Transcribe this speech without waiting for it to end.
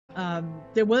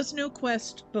There was no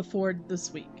quest before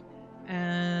this week,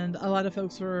 and a lot of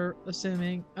folks were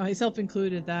assuming, myself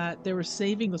included, that they were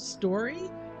saving the story,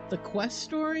 the quest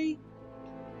story,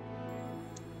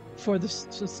 for the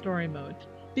story mode.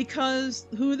 Because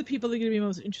who are the people that are going to be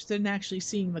most interested in actually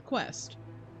seeing the quest?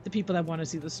 The people that want to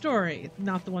see the story,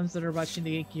 not the ones that are rushing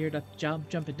to get geared up to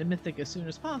jump into Mythic as soon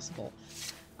as possible.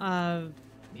 Uh,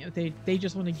 they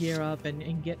just want to gear up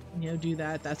and get, do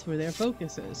that. That's where their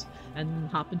focus is, and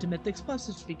hop into Mythics Plus,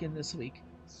 which begin this week.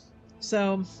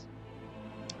 So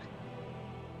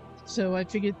I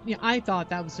figured, I thought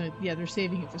that was they're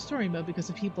saving it for story mode, because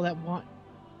the people that want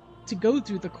to go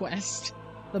through the quest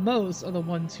the most are the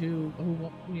ones who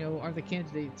are the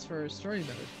candidates for story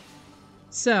mode.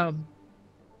 So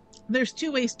there's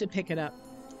two ways to pick it up.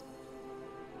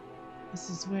 This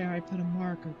is where I put a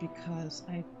marker, because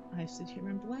I sit here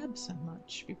and blab so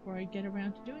much before I get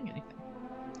around to doing anything.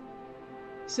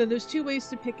 So there's two ways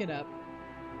to pick it up.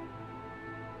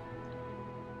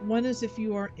 One is if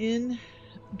you are in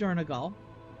Durnagal,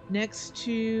 next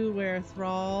to where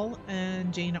Thrall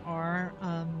and Jaina are.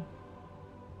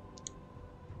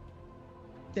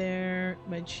 There,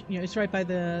 which it's right by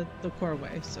the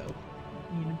Coreway, so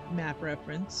map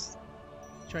reference.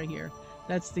 Try here.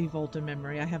 That's the Volta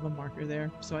memory. I have a marker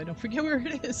there, so I don't forget where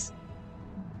it is.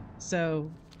 So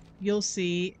you'll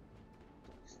see.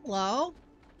 Hello,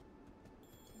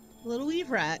 little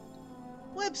weave rat.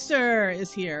 Webster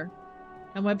is here,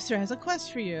 and Webster has a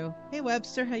quest for you. Hey,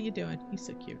 Webster, how you doing? He's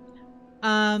so cute.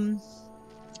 Now,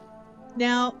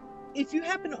 if you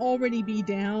happen to already be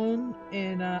down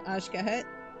in Ashkahet,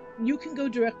 you can go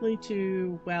directly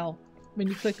to, well, when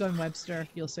you click on Webster,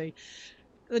 you'll see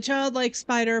the childlike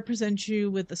spider presents you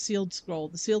with a sealed scroll.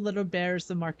 The sealed letter bears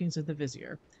the markings of the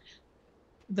vizier.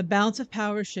 The balance of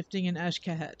power is shifting in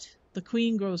Ashkahet. The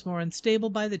queen grows more unstable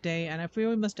by the day, and I fear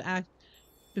we must act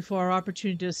before our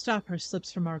opportunity to stop her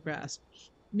slips from our grasp.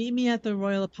 Meet me at the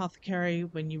Royal Apothecary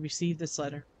when you receive this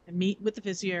letter. And meet with the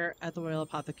vizier at the Royal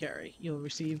Apothecary. You'll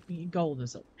receive gold and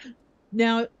silver.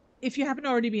 Now, if you happen to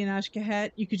already be in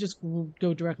Ashkahet, you could just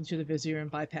go directly to the vizier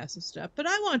and bypass this stuff. But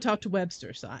I want to talk to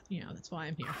Webster, so that's why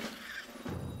I'm here.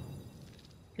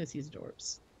 Because he's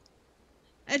adorbs.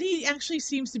 And he actually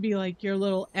seems to be like your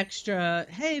little extra,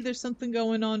 hey, there's something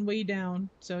going on way down,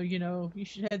 so, you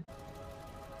should head.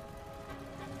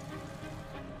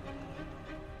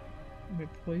 My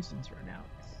poisons run out.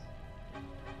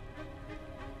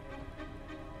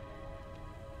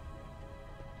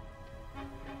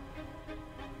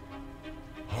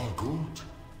 Oh, good.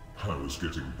 I was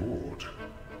getting bored.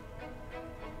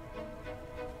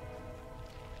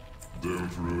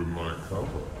 Don't ruin my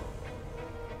cover.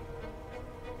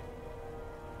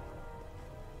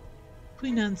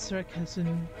 Queen Ansaric has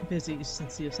been busy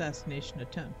since the assassination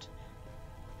attempt.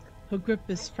 Her grip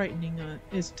is frightening.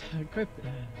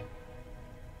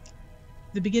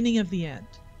 The beginning of the end.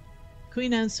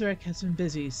 Queen Ansaric has been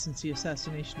busy since the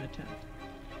assassination attempt.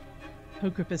 Her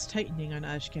grip is tightening on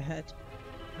Ashkahet,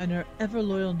 and her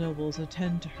ever-loyal nobles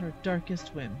attend to her darkest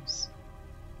whims.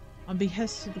 On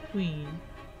behest of the Queen,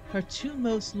 her two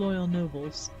most loyal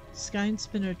nobles,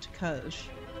 Skynspinner Takaj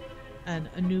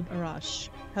and Anub Arash,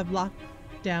 have locked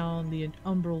down the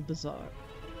Umbral Bazaar.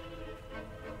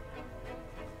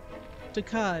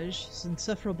 Takaj's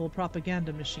insufferable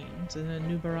propaganda machines and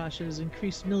Anub Arash's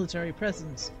increased military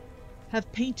presence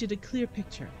have painted a clear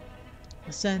picture.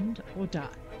 Ascend or die.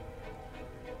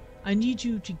 I need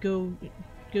you to go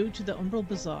to the Umbral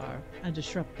Bazaar and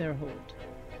disrupt their hold.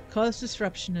 Cause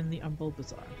disruption in the Umbral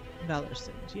Bazaar. Valor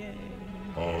sings. Yay.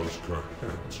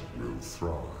 Ashkahet will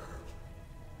thrive.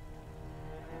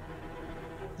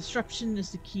 Disruption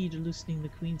is the key to loosening the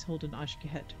Queen's hold on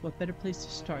Ashkahet. What better place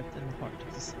to start than the heart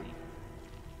of the city?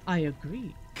 I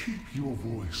agree. Keep your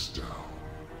voice down.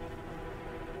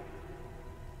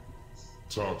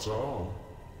 Ta-ta.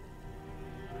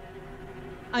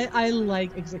 I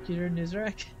like Executor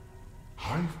Nizrek.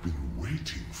 I've been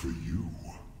waiting for you.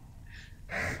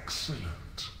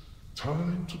 Excellent.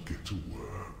 Time to get to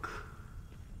work.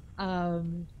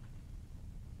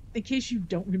 In case you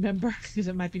don't remember, because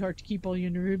it might be hard to keep all your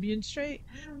Nerubians straight,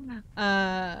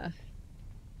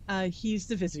 he's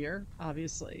the Vizier,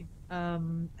 obviously.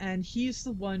 And he's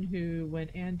the one who, when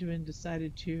Anduin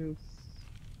decided to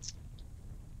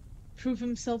prove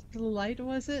himself to the light,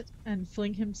 was it? And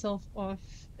fling himself off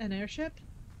an airship?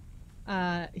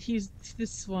 He's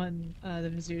this one, the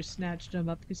Vizier snatched him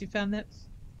up because he found that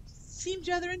seemed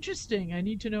rather interesting. I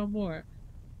need to know more.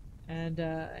 And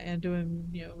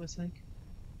Anduin, was like,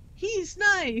 he's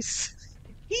nice.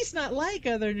 He's not like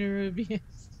other Nerubians.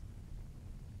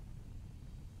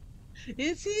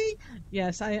 Is he?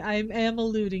 Yes, I am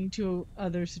alluding to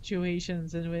other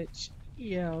situations in which,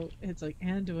 it's like,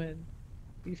 Anduin,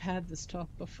 we've had this talk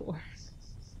before.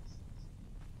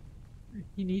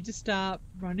 You need to stop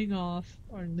running off,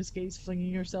 or in this case,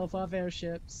 flinging yourself off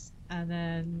airships, and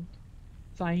then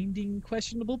finding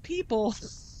questionable people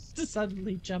to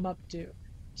suddenly jump up to.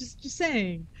 Just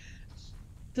saying,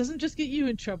 doesn't just get you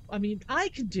in trouble. I mean, I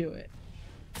could do it.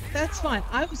 That's fine.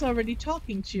 I was already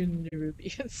talking to you,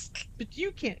 Nerubius, but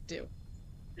you can't do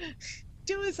it.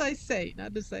 Do as I say,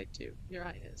 not as I do, Your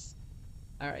Highness.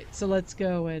 All right, so let's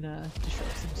go and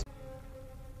disrupt some.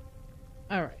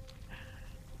 All right.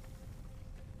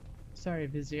 Sorry,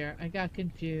 Vizier. I got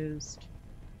confused.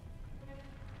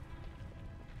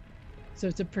 So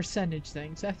it's a percentage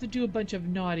thing. So I have to do a bunch of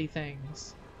naughty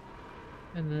things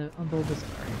on Bulbasaur.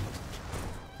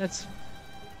 That's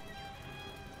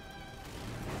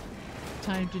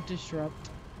time to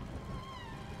disrupt.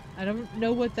 I don't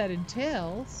know what that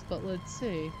entails, but let's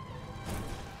see.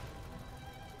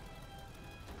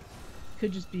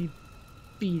 Could just be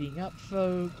beating up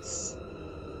folks.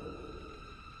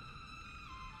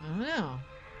 I don't know.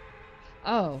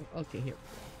 Oh, okay, here.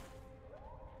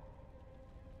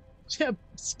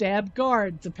 Stab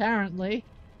guards, apparently.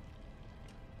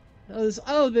 There's,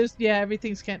 yeah,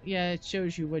 everything's yeah, it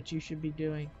shows you what you should be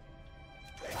doing.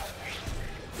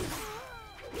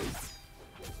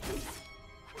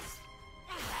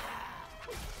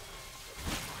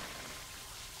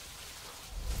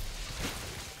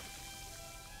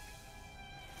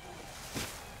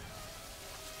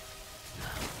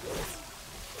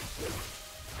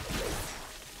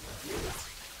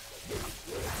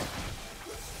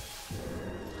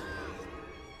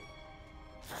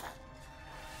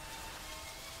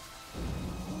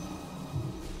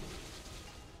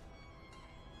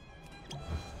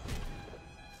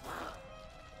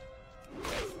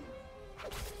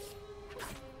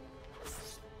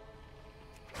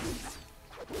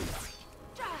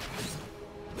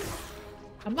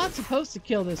 I'm not supposed to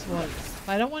kill this one.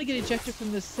 I don't want to get ejected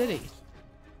from this city.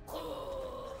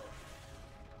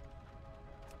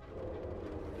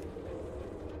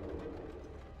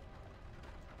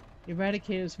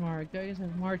 Eradicator's mark. Those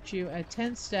have marked you at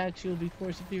 10 stacks. You will be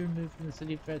forcibly removed from the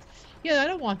city of threats. Yeah, I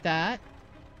don't want that.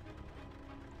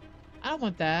 I don't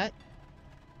want that.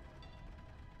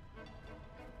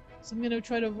 So I'm going to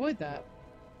try to avoid that.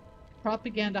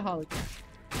 Propaganda hologram.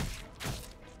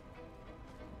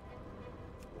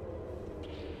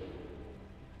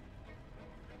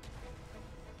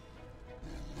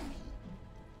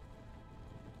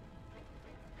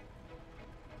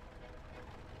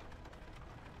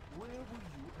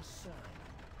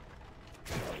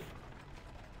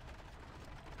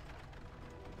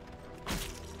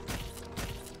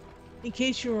 In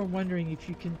case you were wondering if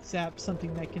you can zap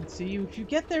something that can see you, if you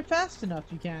get there fast enough,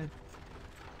 you can.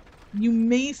 You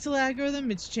may still aggro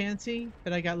them, it's chancy,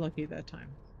 but I got lucky that time.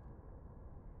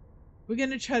 We're going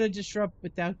to try to disrupt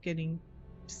without getting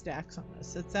stacks on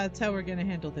this. That's how we're going to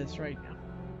handle this right now.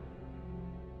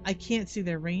 I can't see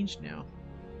their range now.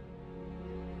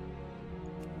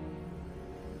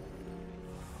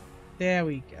 There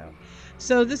we go.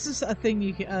 So this is a thing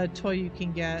you can, a toy you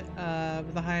can get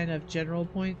with a high enough general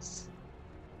points.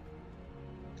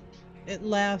 It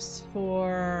lasts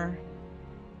for...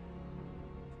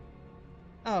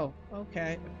 Oh,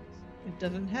 okay. It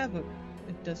doesn't have a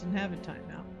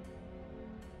timeout.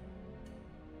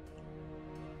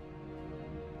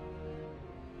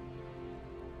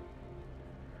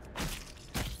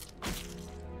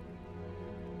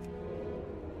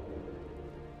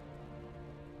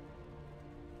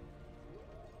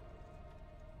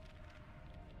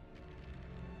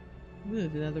 Ooh,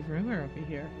 there's another rumor over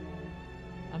here.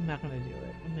 I'm not going to do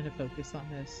it. I'm going to focus on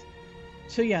this.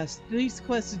 So yes, these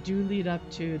quests do lead up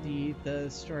to the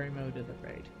story mode of the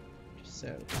raid. Just so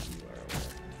you are aware.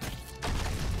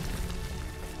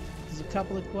 There's a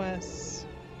couple of quests.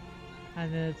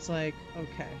 And then it's like,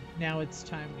 okay, now it's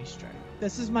time we strike.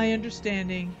 This is my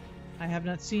understanding. I have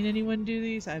not seen anyone do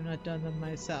these. I have not done them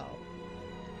myself.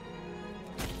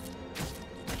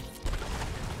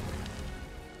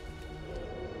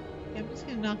 I'm just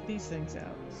gonna knock these things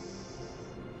out.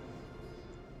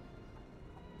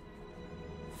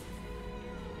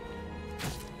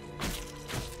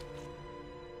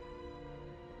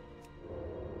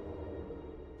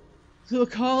 So the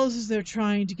calls is they're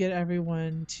trying to get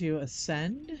everyone to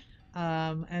ascend.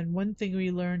 And one thing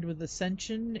we learned with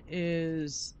Ascension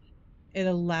is it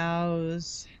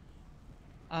allows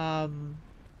Xal'atath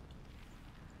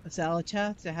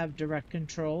to have direct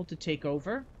control to take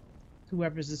over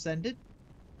whoever's ascended.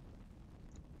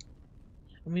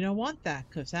 And we don't want that,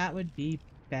 because that would be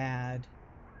bad.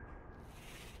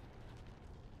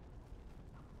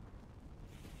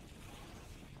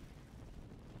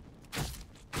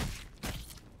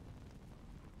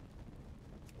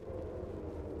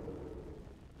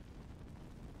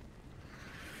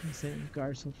 And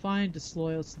guards will find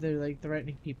disloyal, so they're like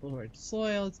threatening people who are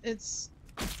disloyal. It's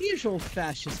usual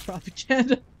fascist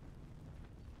propaganda.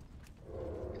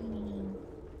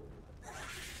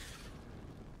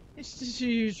 It's just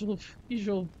your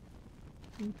usual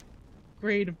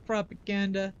grade of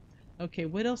propaganda. Okay,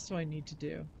 what else do I need to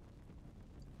do?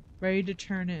 Ready to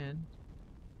turn in.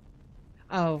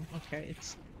 Oh, okay.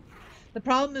 It's the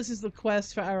problem is the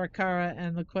quest for Arakara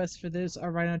and the quest for this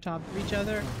are right on top of each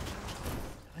other.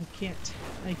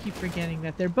 I keep forgetting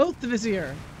that they're both the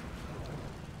Vizier.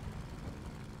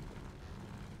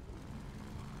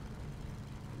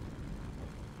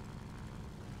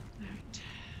 Alright.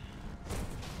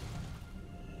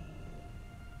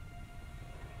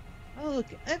 Oh, look,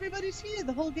 everybody's here.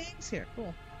 The whole gang's here.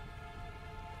 Cool.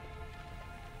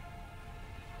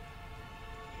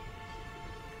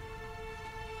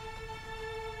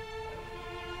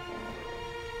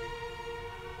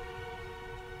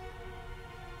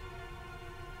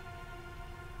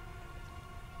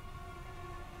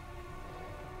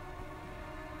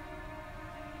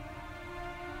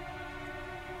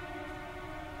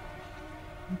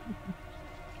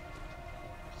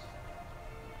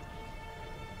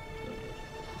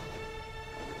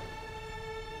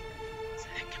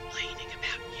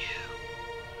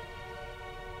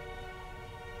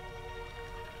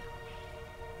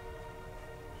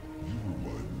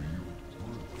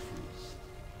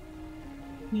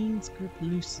 Queen's grip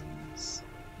loosens,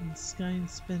 and Sky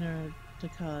Spinner,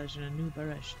 Takaj, and Anu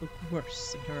Baresh look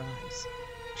worse in her eyes.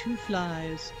 2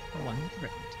 flies, 1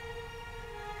 threat.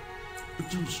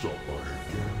 Do stop by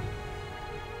again.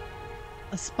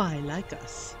 A spy like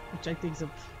us, which I think is a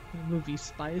movie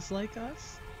Spies Like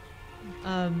Us.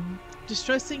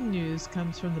 Distressing news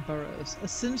comes from the burrows. A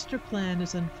sinister plan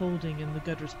is unfolding in the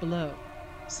gutters below.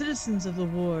 Citizens of the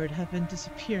ward have been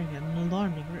disappearing at an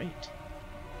alarming rate.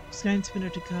 Skynspinner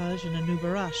Takaj and Anu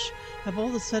Barash have all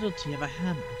the subtlety of a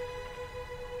hammer.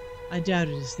 I doubt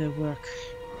it is their work.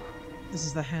 This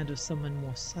is the hand of someone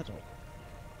more subtle.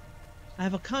 I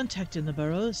have a contact in the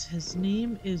burrows. His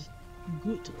name is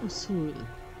Gut Usul.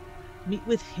 Meet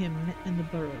with him in the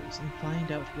burrows and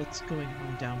find out what's going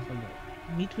on down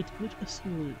below. Meet with Gut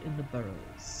Usul in the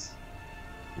burrows.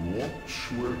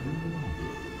 Watch where you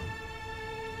wander.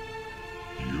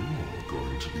 You're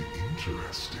going to be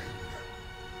interesting.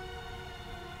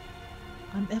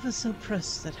 I'm ever so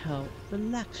pressed at how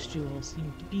relaxed you all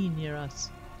seem to be near us.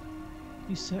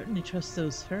 You certainly trust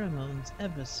those pheromones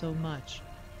ever so much.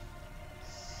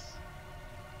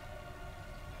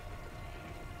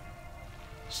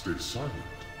 Stay silent.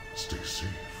 Stay safe.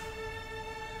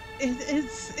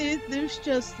 There's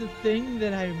just the thing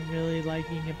that I'm really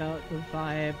liking about the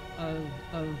vibe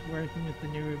of working with the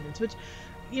Nerubians, which,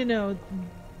 you know,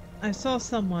 I saw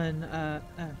someone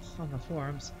on the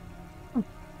forums.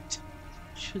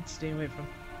 Should stay away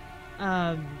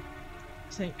from.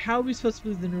 Saying, how are we supposed to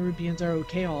believe the Nerubians are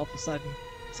okay all of a sudden?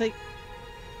 It's like,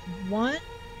 one,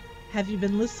 have you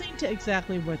been listening to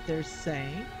exactly what they're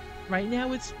saying? Right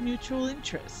now it's mutual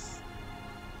interests.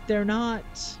 They're not,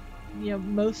 you know,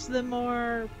 most of them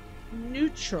are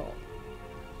neutral.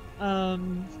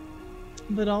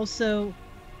 But also,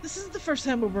 this isn't the first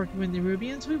time we're working with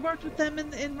Nerubians. We worked with them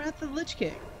in Wrath of the Lich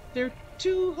King. There are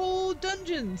 2 whole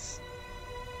dungeons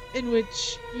in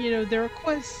which, you know, there are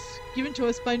quests given to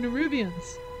us by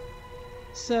Nerubians.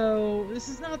 So this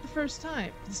is not the first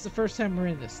time. This is the first time we're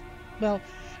in this. Well,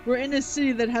 we're in a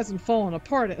city that hasn't fallen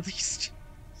apart, at least.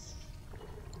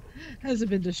 Hasn't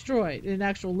been destroyed. An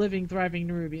actual living, thriving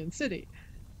Nerubian city.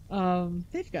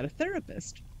 They've got a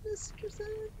therapist. Mr.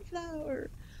 Sunflower.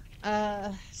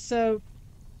 So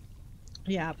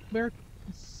yeah, we're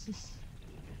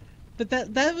but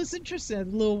that was interesting. A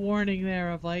little warning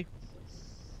there of like,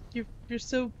 you're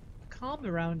so calm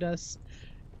around us.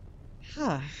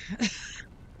 Huh.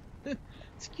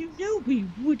 You know we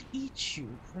would eat you,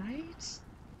 right?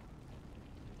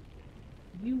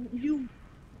 You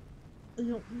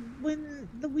know, when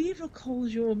the Weaver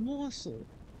calls you a morsel,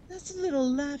 that's a little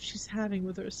laugh she's having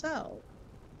with herself.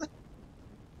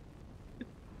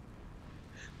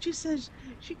 She says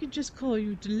she could just call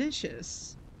you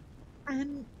delicious.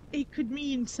 And it could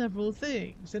mean several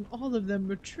things, and all of them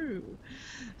are true.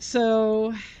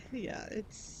 So, yeah,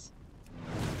 it's...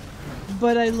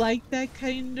 But I like that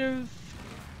kind of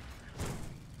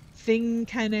thing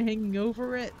kind of hanging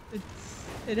over it.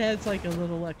 It adds like a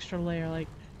little extra layer, like,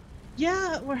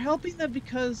 Yeah, we're helping them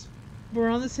because we're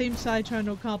on the same side trying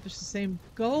to accomplish the same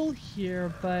goal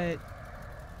here, but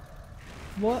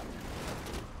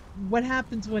what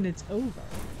happens when it's over?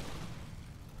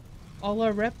 All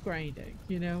our rep grinding,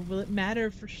 you know, will it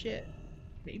matter for shit?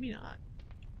 Maybe not.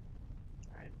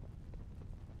 Alright.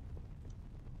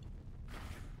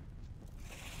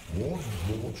 What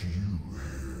brought you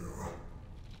here?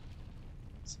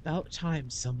 It's about time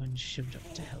someone showed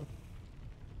up to help.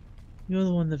 You're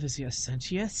the one the Vizier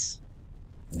sent, yes?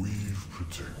 We've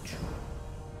protected you.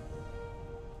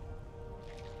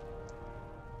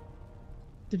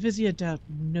 The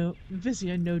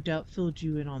Vizier no doubt filled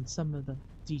you in on some of the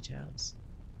details.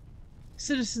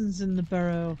 Citizens in the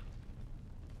borough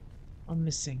are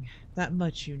missing. That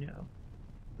much you know.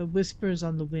 The whispers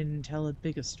on the wind tell a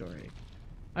bigger story.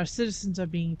 Our citizens are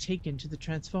being taken to the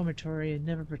transformatory and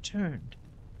never returned.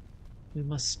 We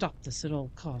must stop this at all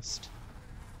cost.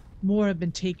 More have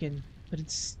been taken, but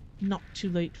it's not too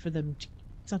late for them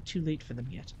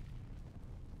yet.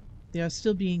 They are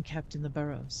still being kept in the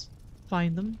burrows.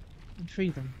 Find them and free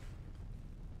them.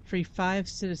 Free 5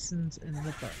 citizens in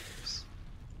the burrows.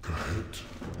 Kahet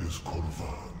is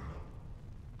Korvan.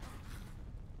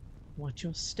 Watch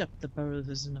your step. The burrows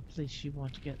isn't a place you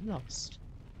want to get lost.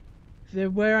 If they're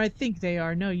where I think they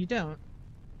are, no, you don't.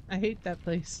 I hate that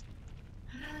place.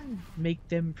 Make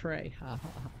them pray. Ha ha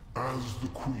ha. As the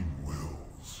Queen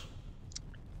wills.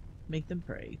 Make them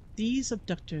pray. These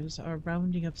abductors are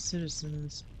rounding up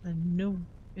citizens, and no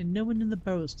one in the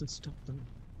burrows can stop them.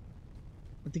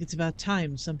 I think it's about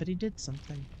time somebody did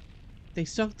something. They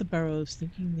stalk the burrows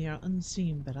thinking they are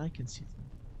unseen, but I can see them.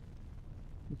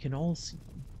 We can all see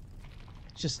them.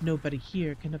 Just nobody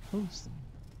here can oppose them.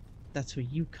 That's where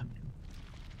you come in.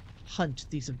 Hunt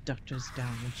these abductors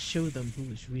down and show them who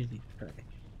is really prey.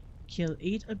 Kill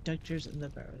 8 abductors in the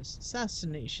burrows.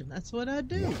 Assassination, that's what I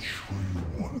do. Watch where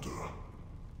you wander.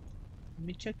 Let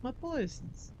me check my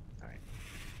poisons. Alright.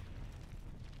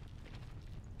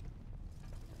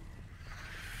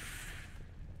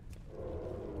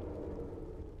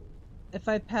 If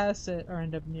I pass it or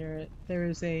end up near it, there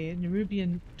is a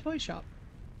Nerubian toy shop.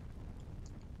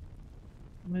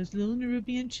 Most little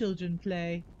Nerubian children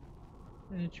play,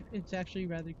 and it's actually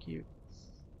rather cute.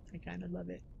 I kind of love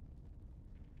it.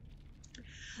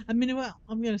 I mean, well,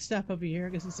 I'm gonna stop over here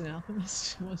because it's an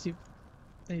alchemist. We'll see if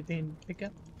anything to pick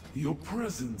up. Your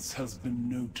presence has been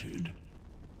noted.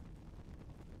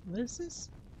 What is this?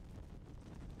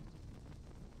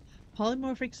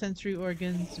 Polymorphic sensory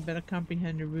organs to better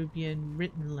comprehend Nerubian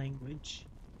written language.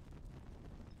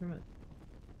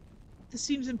 This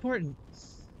seems important.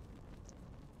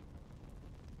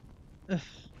 Ugh.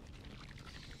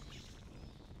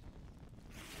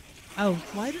 Oh,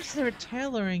 why is there a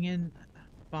tailoring in...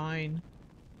 Fine.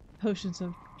 Potions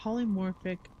of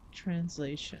polymorphic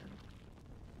translation.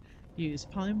 Use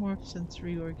polymorph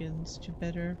sensory organs to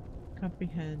better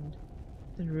comprehend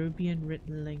the Nerubian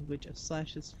written language of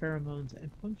slashes, pheromones,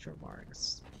 and puncture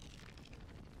marks.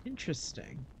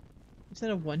 Interesting. Is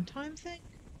that a one-time thing?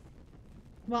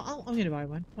 Well, I'm gonna buy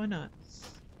one. Why not?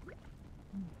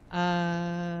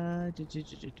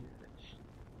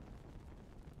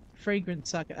 Fragrant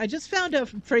socket. I just found out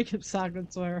from fragrant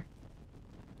sockets where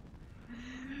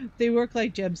they work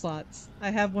like gem slots. I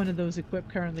have one of those equipped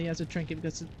currently as a trinket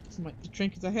because the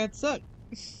trinkets I had suck.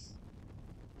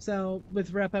 So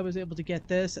with rep I was able to get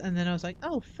this, and then I was like,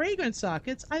 oh, fragrant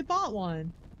sockets, I bought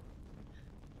one.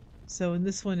 So and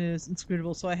this one is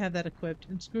inscrutable, so I have that equipped.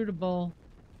 Inscrutable.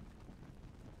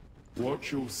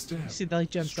 Watch your step. You see the like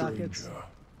gem stranger. sockets.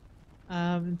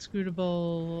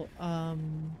 Inscrutable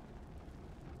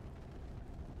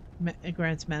it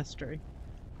grants mastery.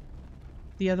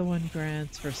 The other one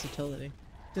grants versatility.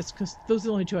 Just because those are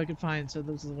the only 2 I could find, so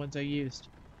those are the ones I used.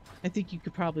 I think you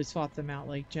could probably swap them out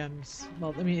like gems.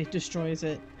 Well, I mean, it destroys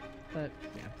it, but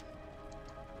yeah.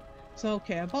 So,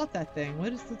 okay, I bought that thing.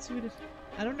 What is the suit?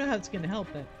 I don't know how it's going to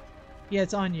help it. Yeah,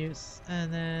 it's on use,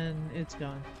 and then it's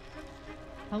gone.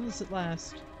 How long does it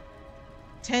last?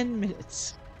 10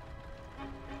 minutes.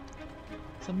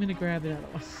 So I'm going to grab another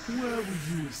one. Where were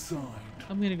you assigned?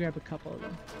 I'm going to grab a couple of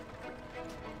them.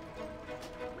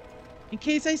 In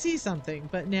case I see something,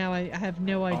 but now I have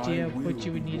no idea what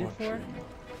you would need it for.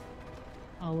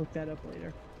 I'll look that up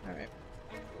later. Alright.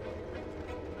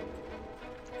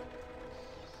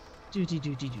 Doody.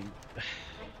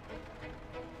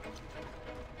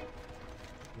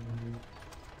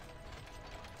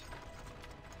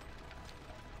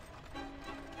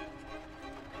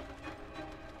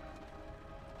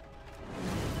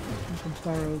 The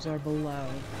burrows are below.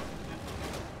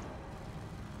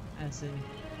 As in...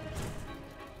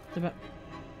 or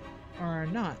are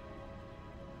not.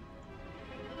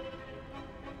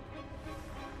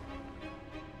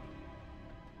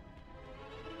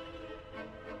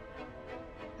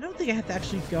 think I have to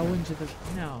actually go into the...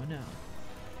 No, no.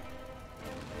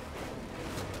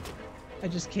 I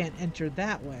just can't enter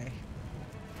that way.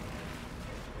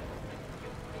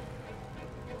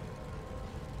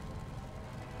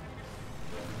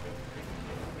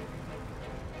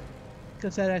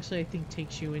 Because that actually, I think,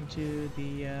 takes you into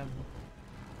the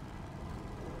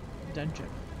dungeon.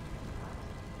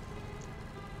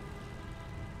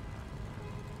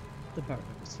 The burrows.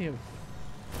 Here we go.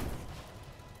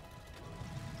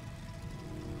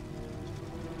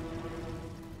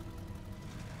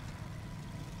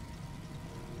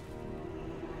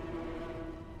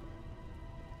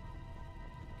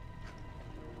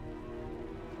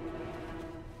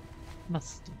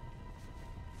 Musty. Is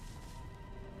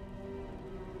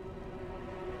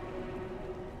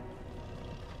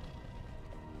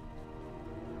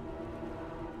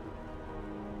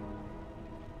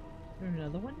there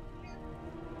another one here?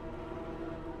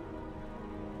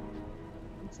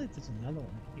 Looks like there's another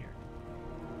one here.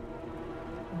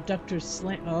 Abductor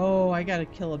slant. Oh, I gotta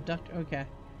kill Abductor. Okay.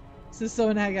 So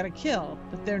someone I gotta kill,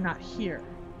 but they're not here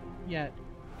yet.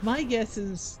 My guess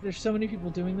is there's so many people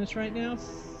doing this right now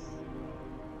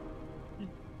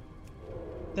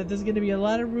that there's going to be a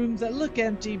lot of rooms that look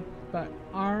empty, but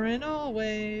aren't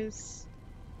always.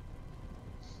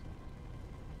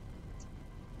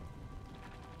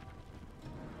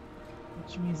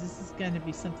 Which means this is going to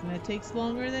be something that takes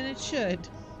longer than it should.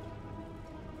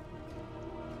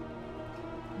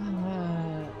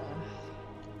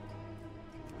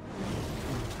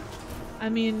 I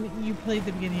mean, you played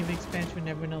the beginning of the expansion when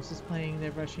everyone else is playing,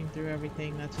 they're rushing through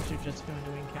everything, that's what you're just going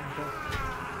to encounter.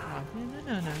 Oh, no, no,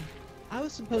 no, no. I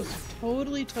was supposed to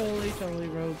totally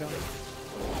rogue on.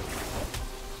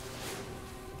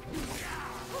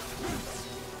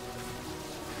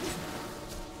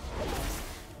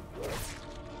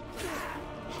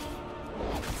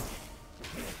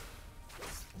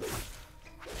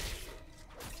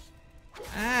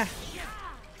 Ah!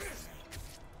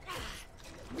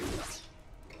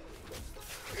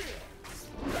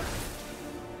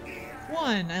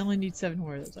 One! I only need 7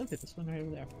 more of those. Okay, this one right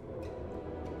over there.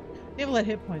 They have a lot of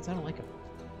hit points. I don't like them.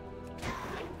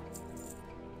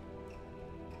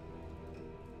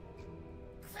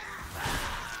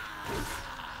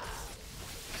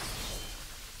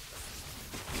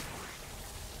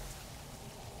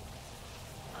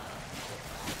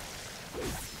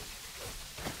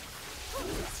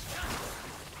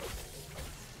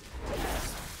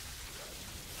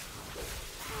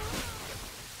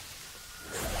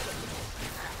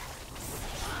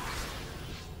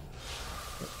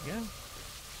 There we go.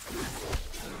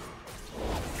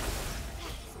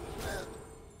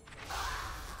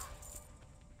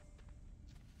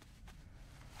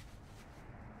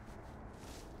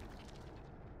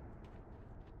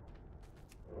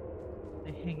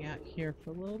 I hang out here for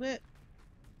a little bit.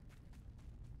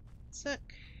 Sec.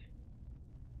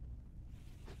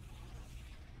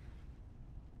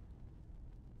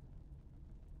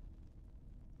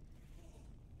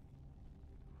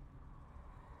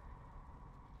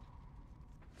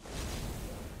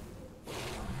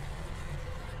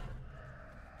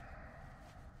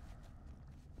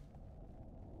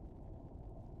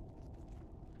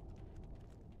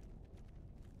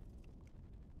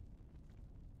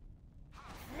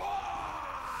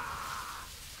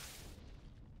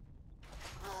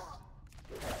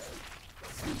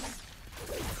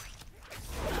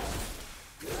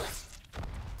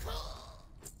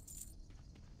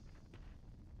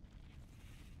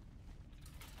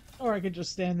 Or I could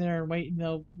just stand there and wait and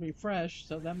they'll refresh,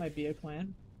 so that might be a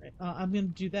plan. Right. I'm gonna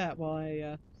do that while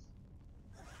I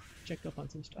check up on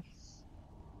some stuff.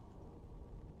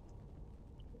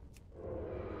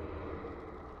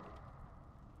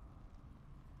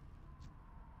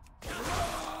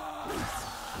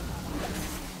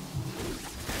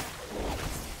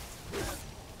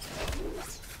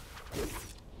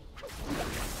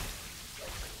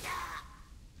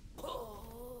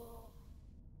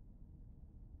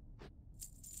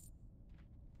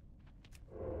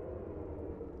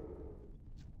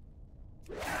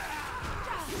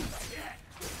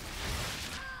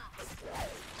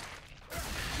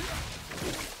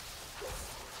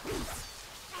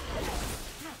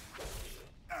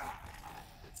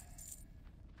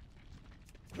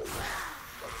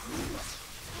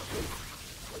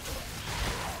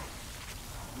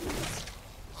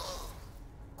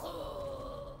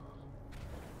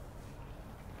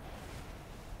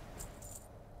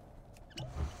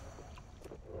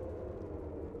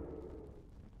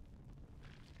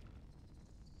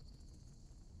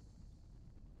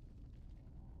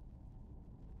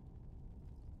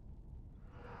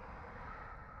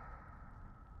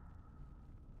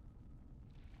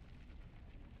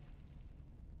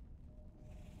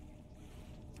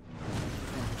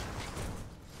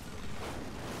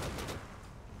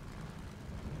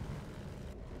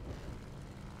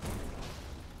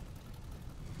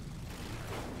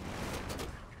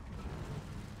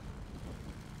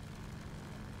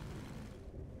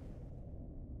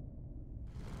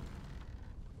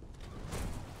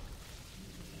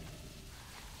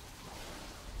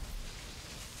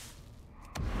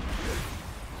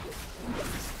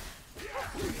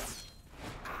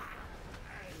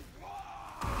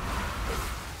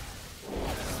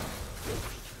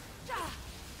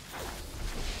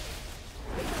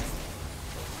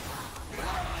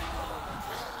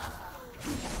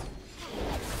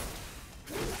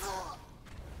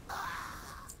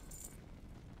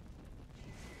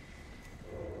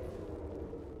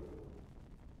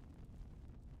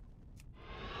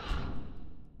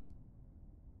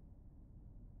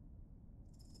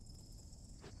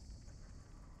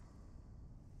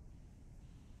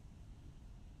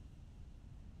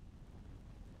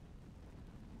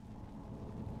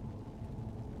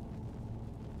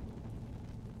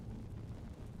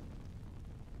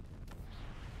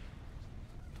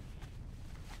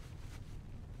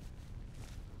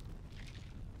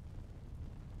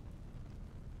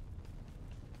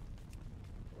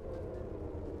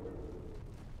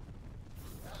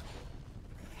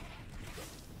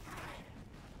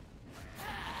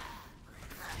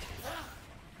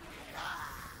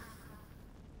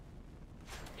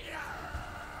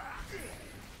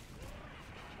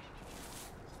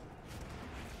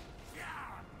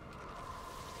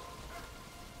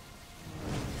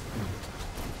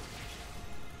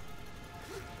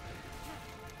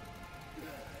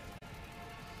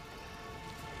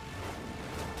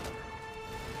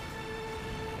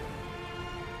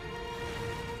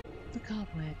 The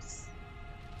cobwebs.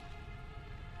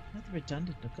 Rather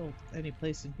redundant to go any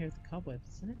place in here with the cobwebs,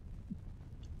 isn't it?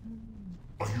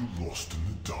 Are you lost in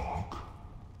the dark?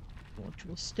 Want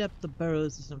to step the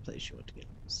burrows is someplace you want to get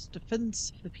lost.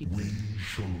 Defense of the people. We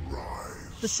shall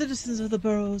rise. The citizens of the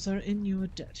burrows are in your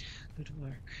debt. Good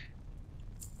work.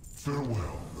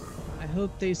 Farewell, then. I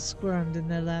hope they squirmed in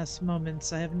their last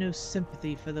moments. I have no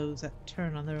sympathy for those that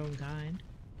turn on their own kind.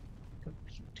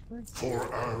 Computer. For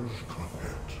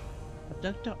Azkahet.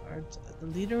 Abductor Arts, the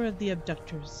leader of the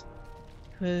abductors,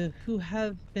 who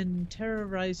have been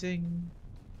terrorizing.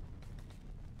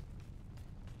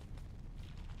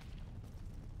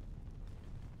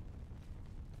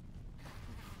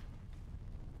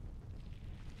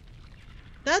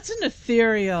 That's an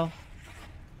ethereal.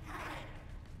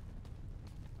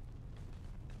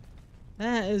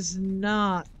 That is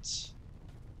not.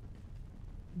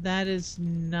 That is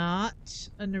not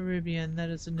a Nerubian. That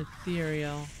is an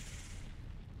ethereal.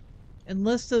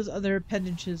 Unless those other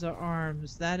appendages are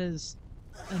arms, that's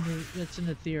an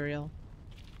ethereal.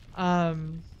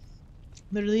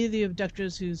 Literally the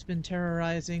abductors who's been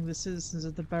terrorizing the citizens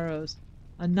of the burrows.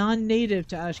 A non-native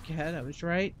to Ashkahet, I was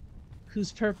right,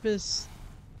 whose purpose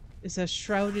is as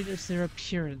shrouded as their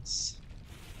appearance.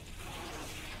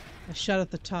 A shot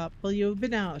at the top. Well, you have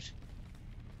been out.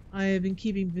 I have been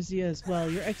keeping busy as well.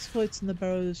 Your exploits in the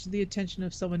burrows drew the attention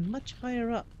of someone much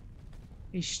higher up.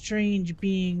 A strange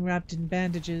being wrapped in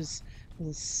bandages with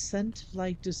a scent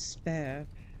like despair.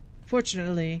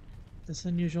 Fortunately, this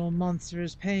unusual monster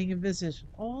is paying a visit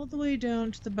all the way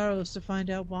down to the burrows to find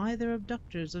out why their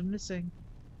abductors are missing.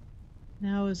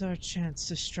 Now is our chance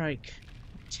to strike,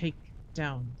 take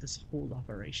down this whole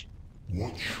operation.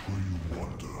 Watch where you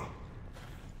wander.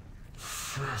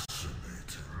 Fascinating.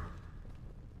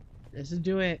 Let's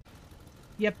do it.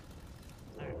 Yep.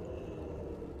 Alright.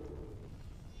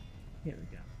 Here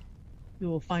we go. We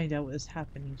will find out what is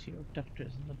happening to your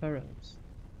abductors in the burrows.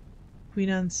 Queen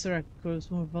Ansurek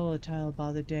grows more volatile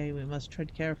by the day. We must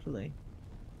tread carefully.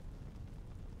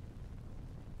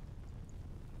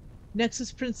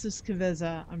 Nexus Princess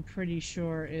Kaveza, I'm pretty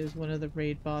sure, is one of the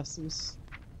raid bosses.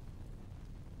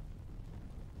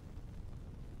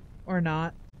 Or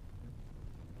not.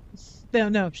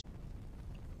 No.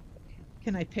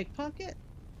 Can I pickpocket?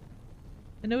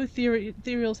 I know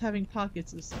ethereals having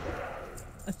pockets is...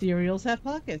 Ethereals have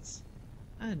pockets.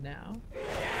 And now...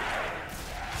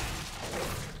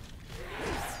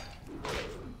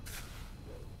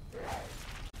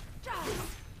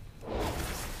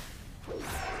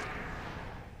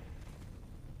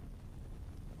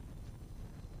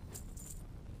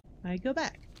 I go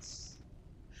back. It's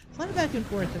a lot of back and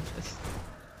forth of this.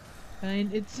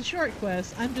 And it's a short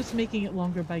quest. I'm just making it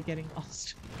longer by getting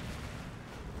lost.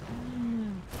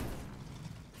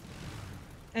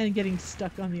 And getting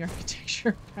stuck on the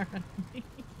architecture, apparently.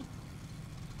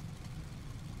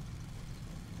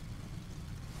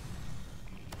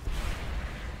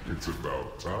 It's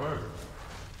about time.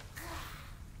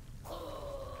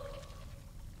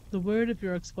 The word of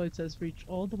your exploits has reached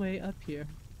all the way up here.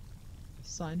 A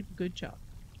sign of a good job.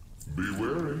 Be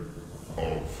wary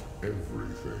of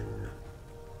everything.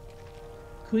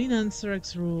 Queen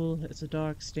Ansurek's rule is a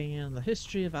dark stain on the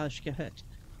history of Ashkahet.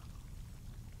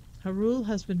 Her rule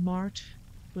has been marked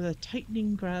with a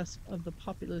tightening grasp of the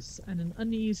populace and an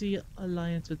uneasy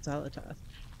alliance with Xal'atath.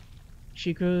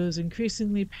 She grows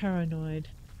increasingly paranoid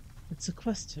and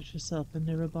sequestered herself in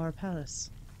Nerubar Palace.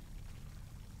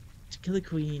 To kill a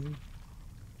queen.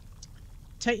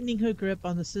 Tightening her grip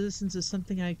on the citizens is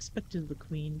something I expected of the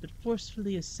queen, but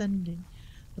forcefully ascending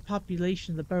the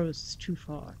population of the burrows is too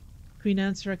far. Queen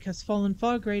Ansurek has fallen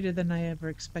far greater than I ever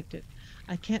expected.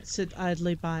 I can't sit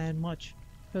idly by and watch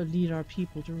her lead our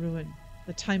people to ruin.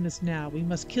 The time is now. We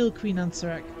must kill Queen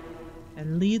Ansurek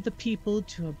and lead the people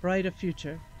to a brighter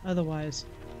future. Otherwise,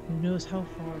 who knows how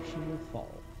far she will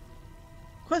fall.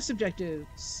 Quest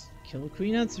objectives. Kill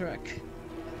Queen Ansurek.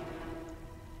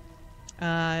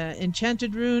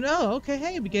 Enchanted rune. Oh, okay.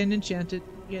 Hey, we get an enchanted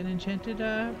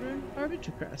rune.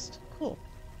 Arbiter crest. Cool.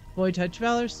 Void Touch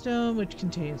Valor Stone, which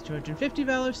contains 250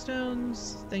 Valor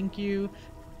Stones. Thank you.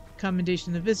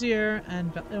 Commendation of the Vizier,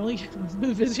 and only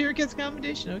the Vizier gets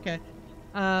commendation. Okay.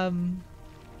 And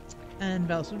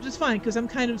Valor, which is fine because I'm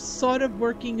kind of sort of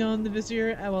working on the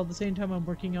Vizier while at the same time I'm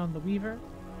working on the Weaver,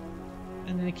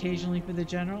 and then occasionally for the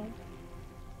General.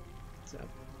 So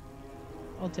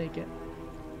I'll take it.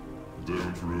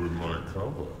 Don't ruin my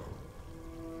cover.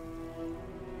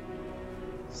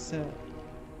 So.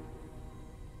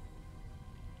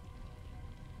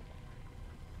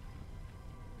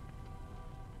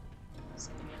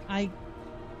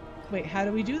 Wait, how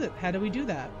do we do that? How do we do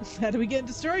that? How do we get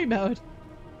into story mode?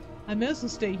 I may as well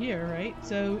stay here, right?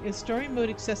 So is story mode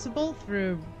accessible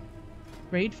through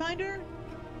Raid Finder?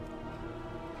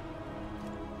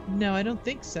 No, I don't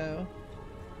think so.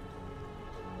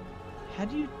 How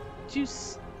do you do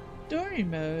story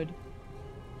mode?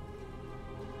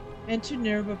 Enter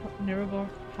Nerebar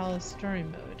Palace story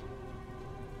mode.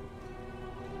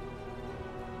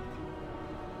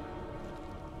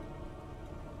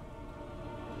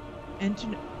 Enter,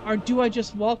 or do I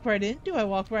just walk right in? Do I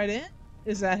walk right in?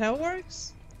 Is that how it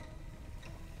works?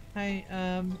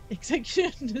 Hi,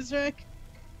 Executive Nizrek.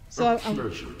 So A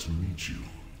pleasure to meet you.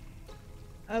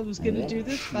 I was gonna do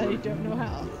this, but I don't know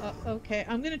how. Okay,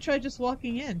 I'm gonna try just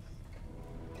walking in.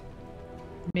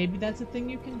 Maybe that's a thing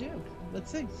you can do. Let's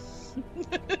see.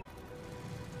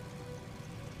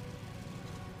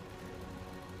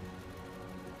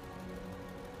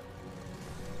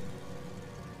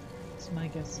 So my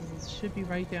guess is this should be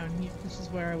right down here. This is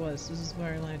where I was. This is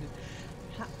where I landed.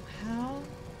 How?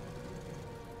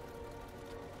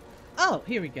 Oh,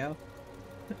 here we go.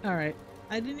 All right.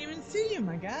 I didn't even see you,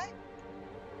 my guy.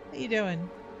 How you doing?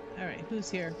 All right,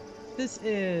 who's here? This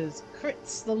is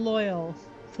Crits the Loyal.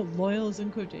 The Loyal is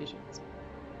in quotations.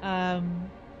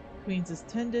 Queen's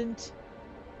attendant.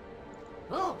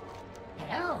 Oh,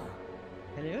 hello.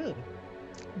 Hello.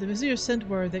 The Vizier sent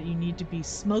word that you need to be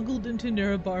smuggled into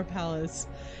Nerebar Palace.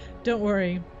 Don't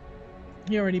worry,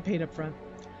 he already paid up front.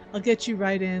 I'll get you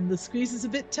right in. The squeeze is a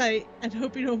bit tight, and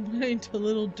hope you don't mind a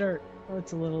little dirt. Oh,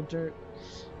 it's a little dirt.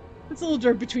 It's a little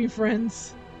dirt between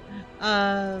friends.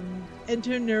 Enter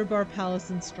Nerebar Palace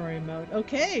in story mode.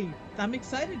 Okay, I'm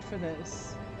excited for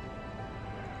this.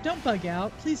 Don't bug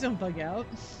out. Please don't bug out.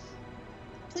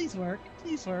 Please work.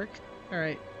 Please work.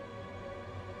 Alright.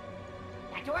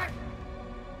 Back to work.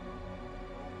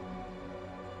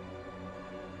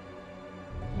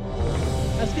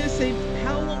 I was gonna say,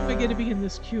 how long am I gonna be in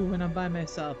this queue when I'm by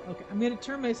myself? Okay, I'm gonna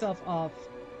turn myself off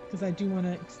because I do want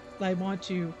to. I want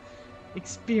to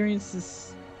experience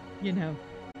this, you know,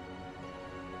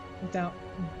 without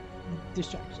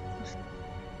distractions.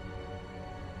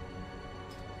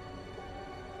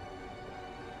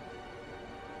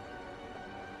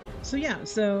 So yeah,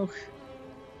 so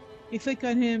you click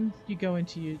on him, you go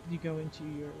into your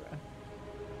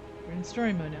you're in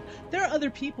story mode now. There are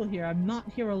other people here. I'm not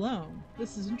here alone.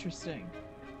 This is interesting.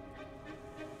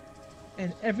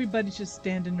 And everybody's just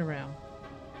standing around.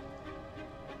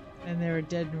 And there are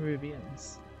dead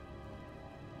Nerubians.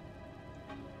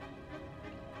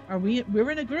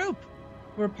 We're in a group.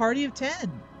 We're a party of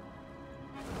 10.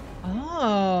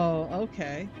 Oh,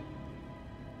 okay.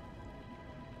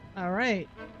 All right.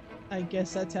 I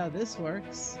guess that's how this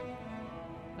works.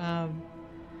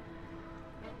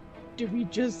 Do we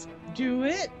just do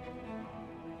it?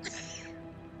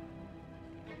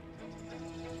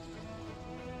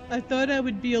 I thought I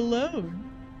would be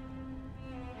alone.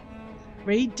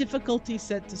 Raid difficulty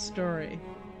set to story.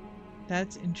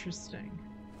 That's interesting.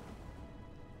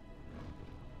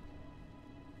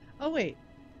 Oh, wait.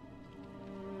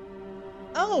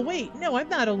 Oh, wait. No, I'm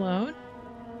not alone.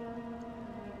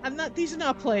 I'm not. These are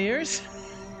not players.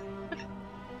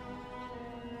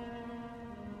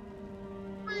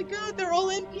 My god, they're all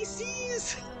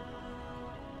NPCs!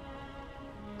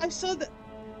 I saw that.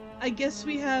 I guess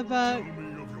we have, Tell me of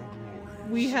your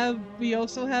glories. we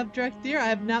also have Drekthir. I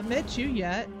have not met you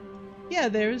yet. Yeah,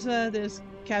 there's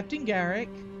Captain Garrick,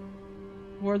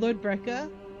 Warlord Brekka,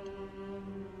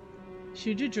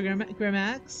 Shudra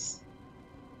Grimax,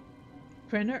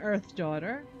 Krenna Earth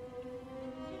Daughter,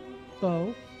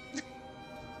 Bo,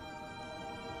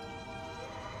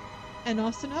 and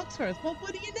Austin Huxworth. Well,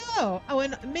 what do you know? Oh,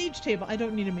 and Mage Table. I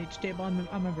don't need a Mage Table.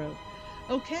 I'm a rogue.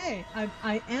 Okay,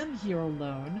 I am here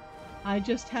alone. I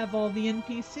just have all the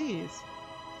NPCs.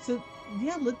 So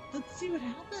yeah, let's see what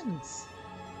happens.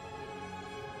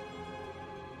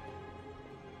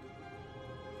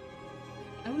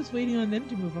 I was waiting on them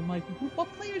to move. I'm like, what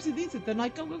players are these? They're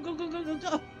like, go, go, go, go, go, go,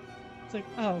 go. It's like,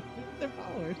 oh, they're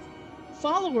followers.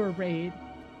 Follower raid.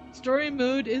 Story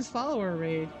mode is follower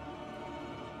raid.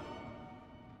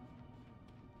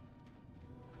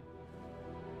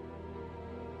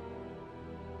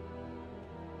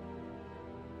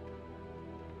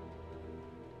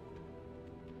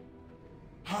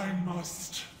 I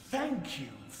must thank you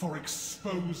for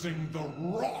exposing the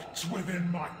rot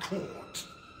within my court.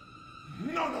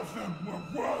 None of them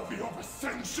were worthy of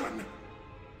ascension.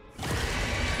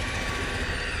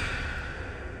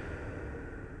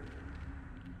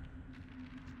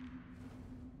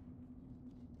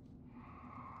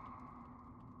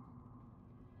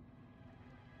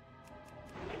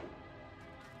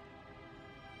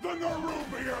 The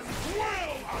Nerubians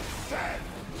will ascend!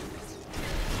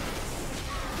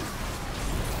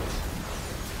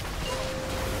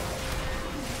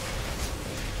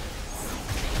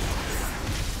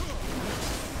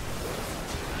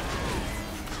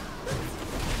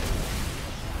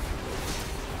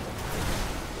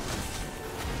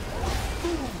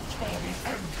 Fools for the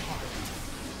Empire!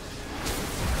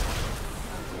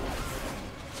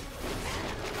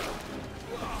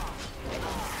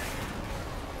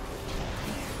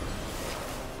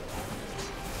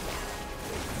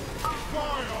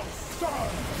 Fire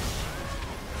surge!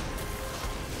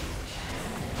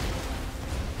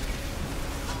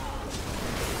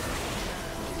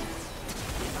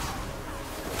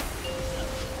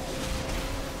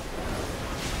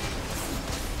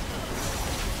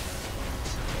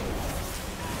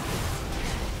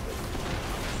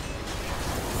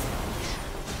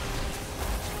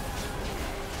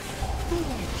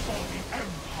 Fools for the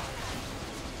Empire!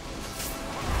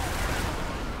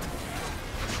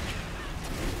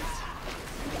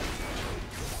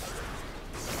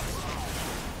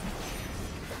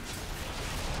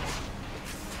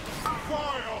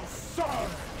 Fire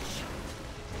surge!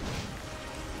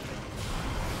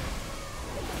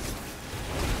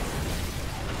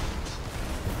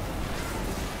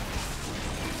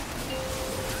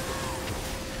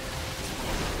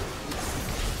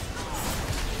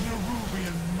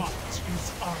 Nerubian might is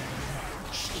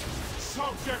unmatched.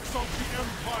 Subjects of the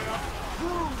Empire,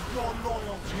 prove your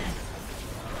loyalty!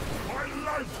 My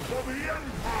life for the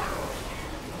Empire!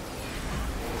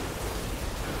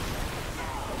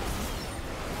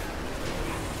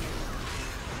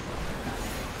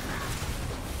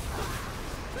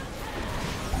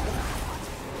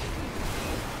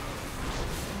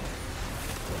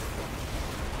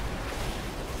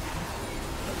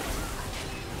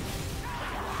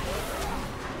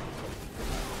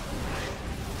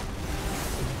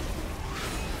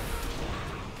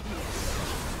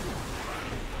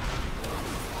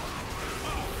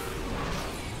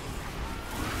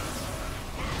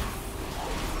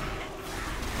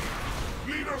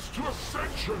 Lead us to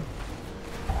ascension!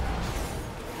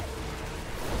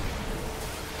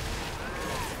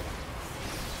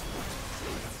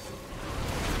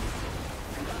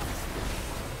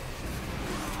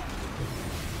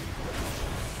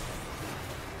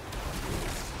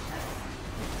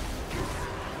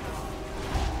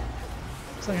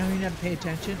 So I don't even have to pay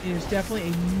attention. It is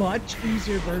definitely a much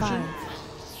easier version. 5,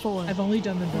 4, I've only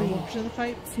done the normal 3, version of the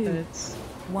fight, 2, but it's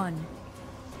 1.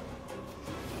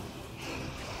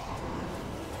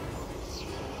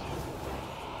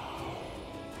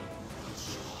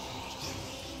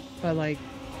 but like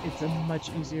it's a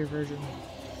much easier version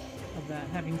of that,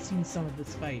 having seen some of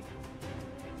this fight.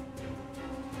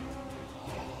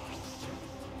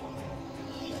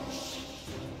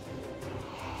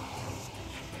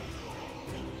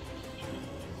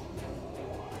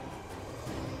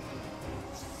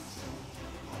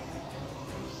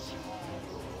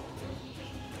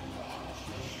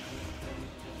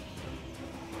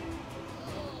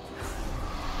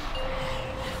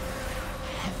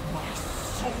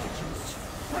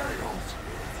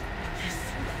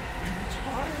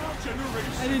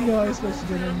 I didn't know I was supposed to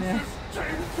get in there.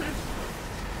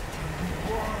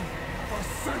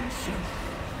 Ascension!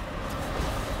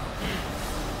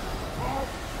 A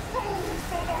fool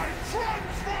for my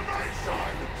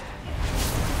transformation!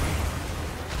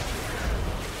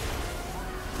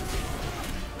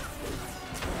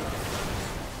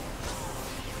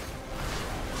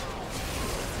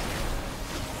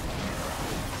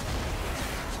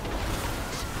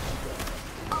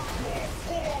 Your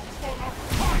form for the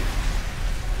fight!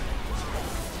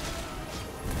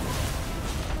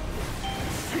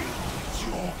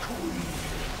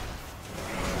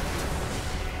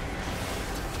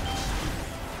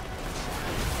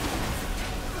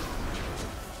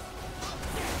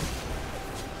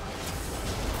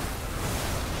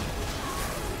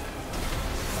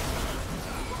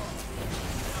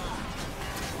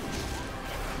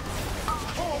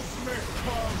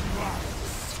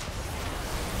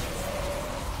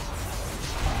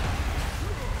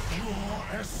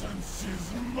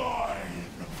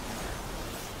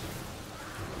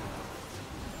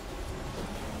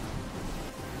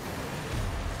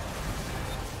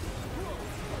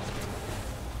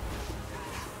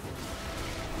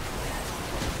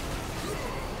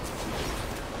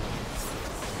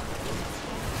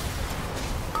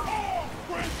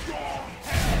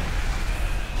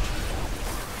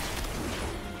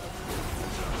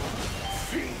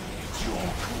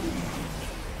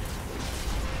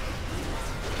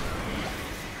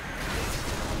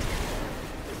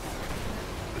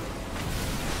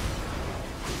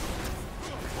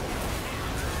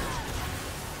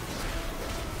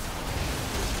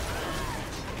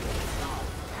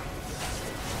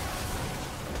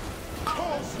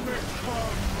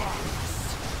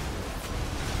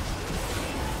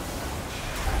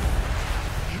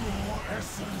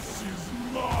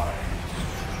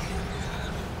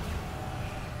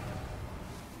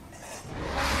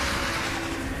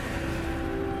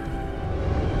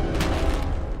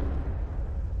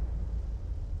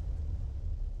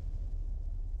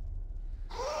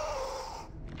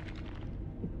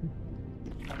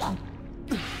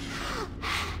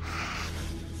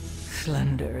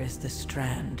 Slender is the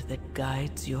strand that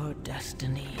guides your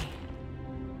destiny.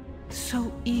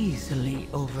 So easily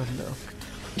overlooked,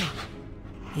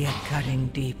 yet cutting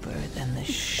deeper than the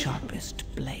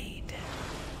sharpest blade.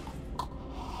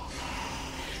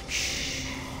 Shh.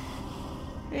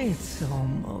 It's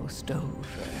almost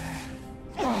over.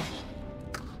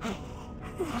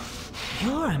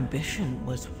 Your ambition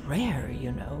was rare,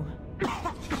 you know.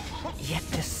 Yet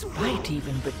despite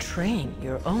even betraying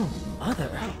your own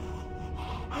mother,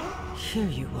 here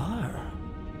you are.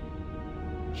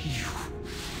 You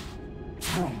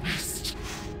promised.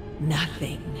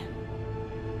 Nothing.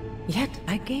 Yet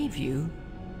I gave you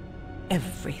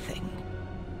everything.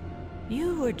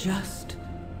 You were just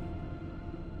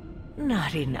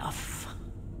not enough.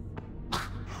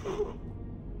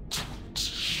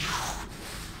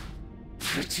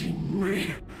 Pity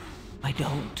me. I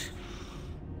don't.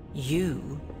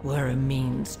 You were a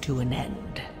means to an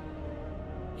end.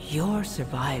 Your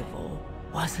survival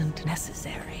wasn't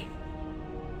necessary.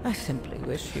 I simply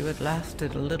wish you had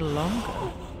lasted a little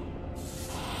longer.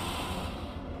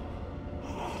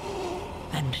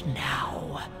 And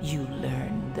now you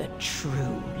learn the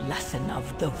true lesson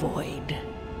of the Void.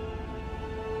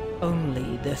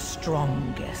 Only the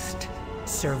strongest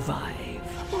survive.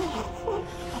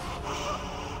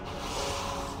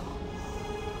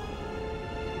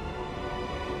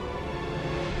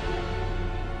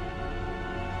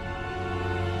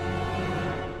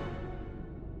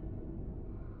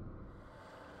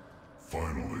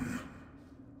 Finally,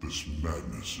 this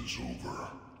madness is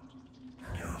over.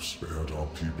 You have spared our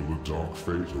people a dark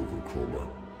fate, Overcrawler.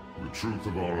 The truth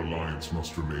of our alliance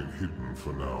must remain hidden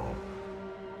for now.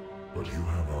 But you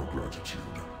have our gratitude.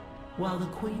 While the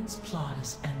Queen's plot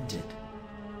is ended,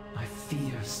 I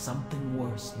fear something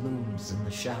worse looms in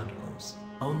the shadows.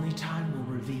 Only time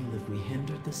will reveal if we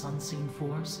hindered this unseen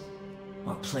force,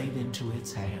 or played into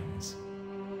its hands.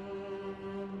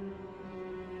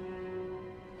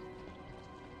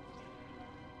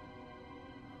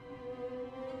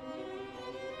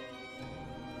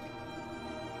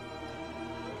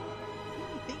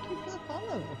 Thank you for the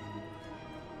follow.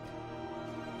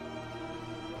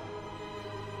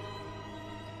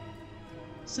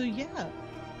 So yeah.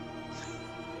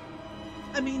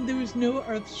 I mean, there was no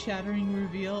earth-shattering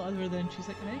reveal other than she's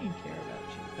like, I didn't care about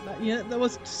you. But that, yeah, that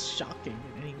wasn't shocking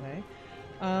in any way.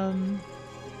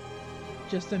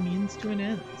 Just a means to an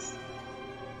end.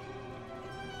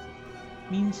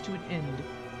 Means to an end.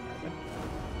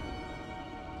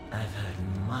 I've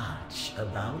heard much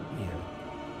about you.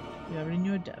 You have it in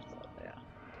your depth out there.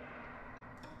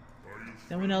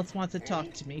 No one else wants to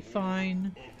talk to me.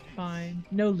 Fine. Fine.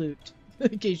 No loot.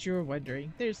 In case you were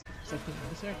wondering. There's something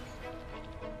else there.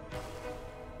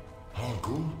 How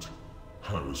good.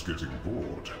 I was getting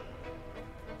bored.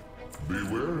 Be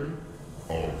wary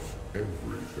of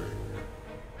everything.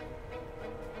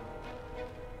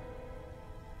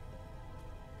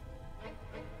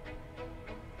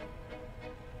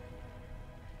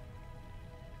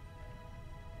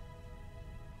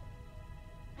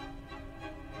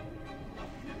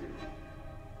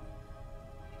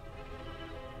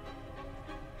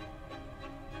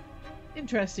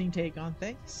 Interesting take on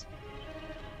things.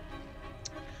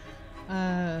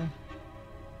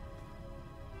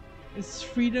 Is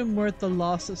freedom worth the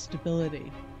loss of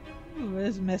stability? Ooh,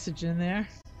 there's a message in there.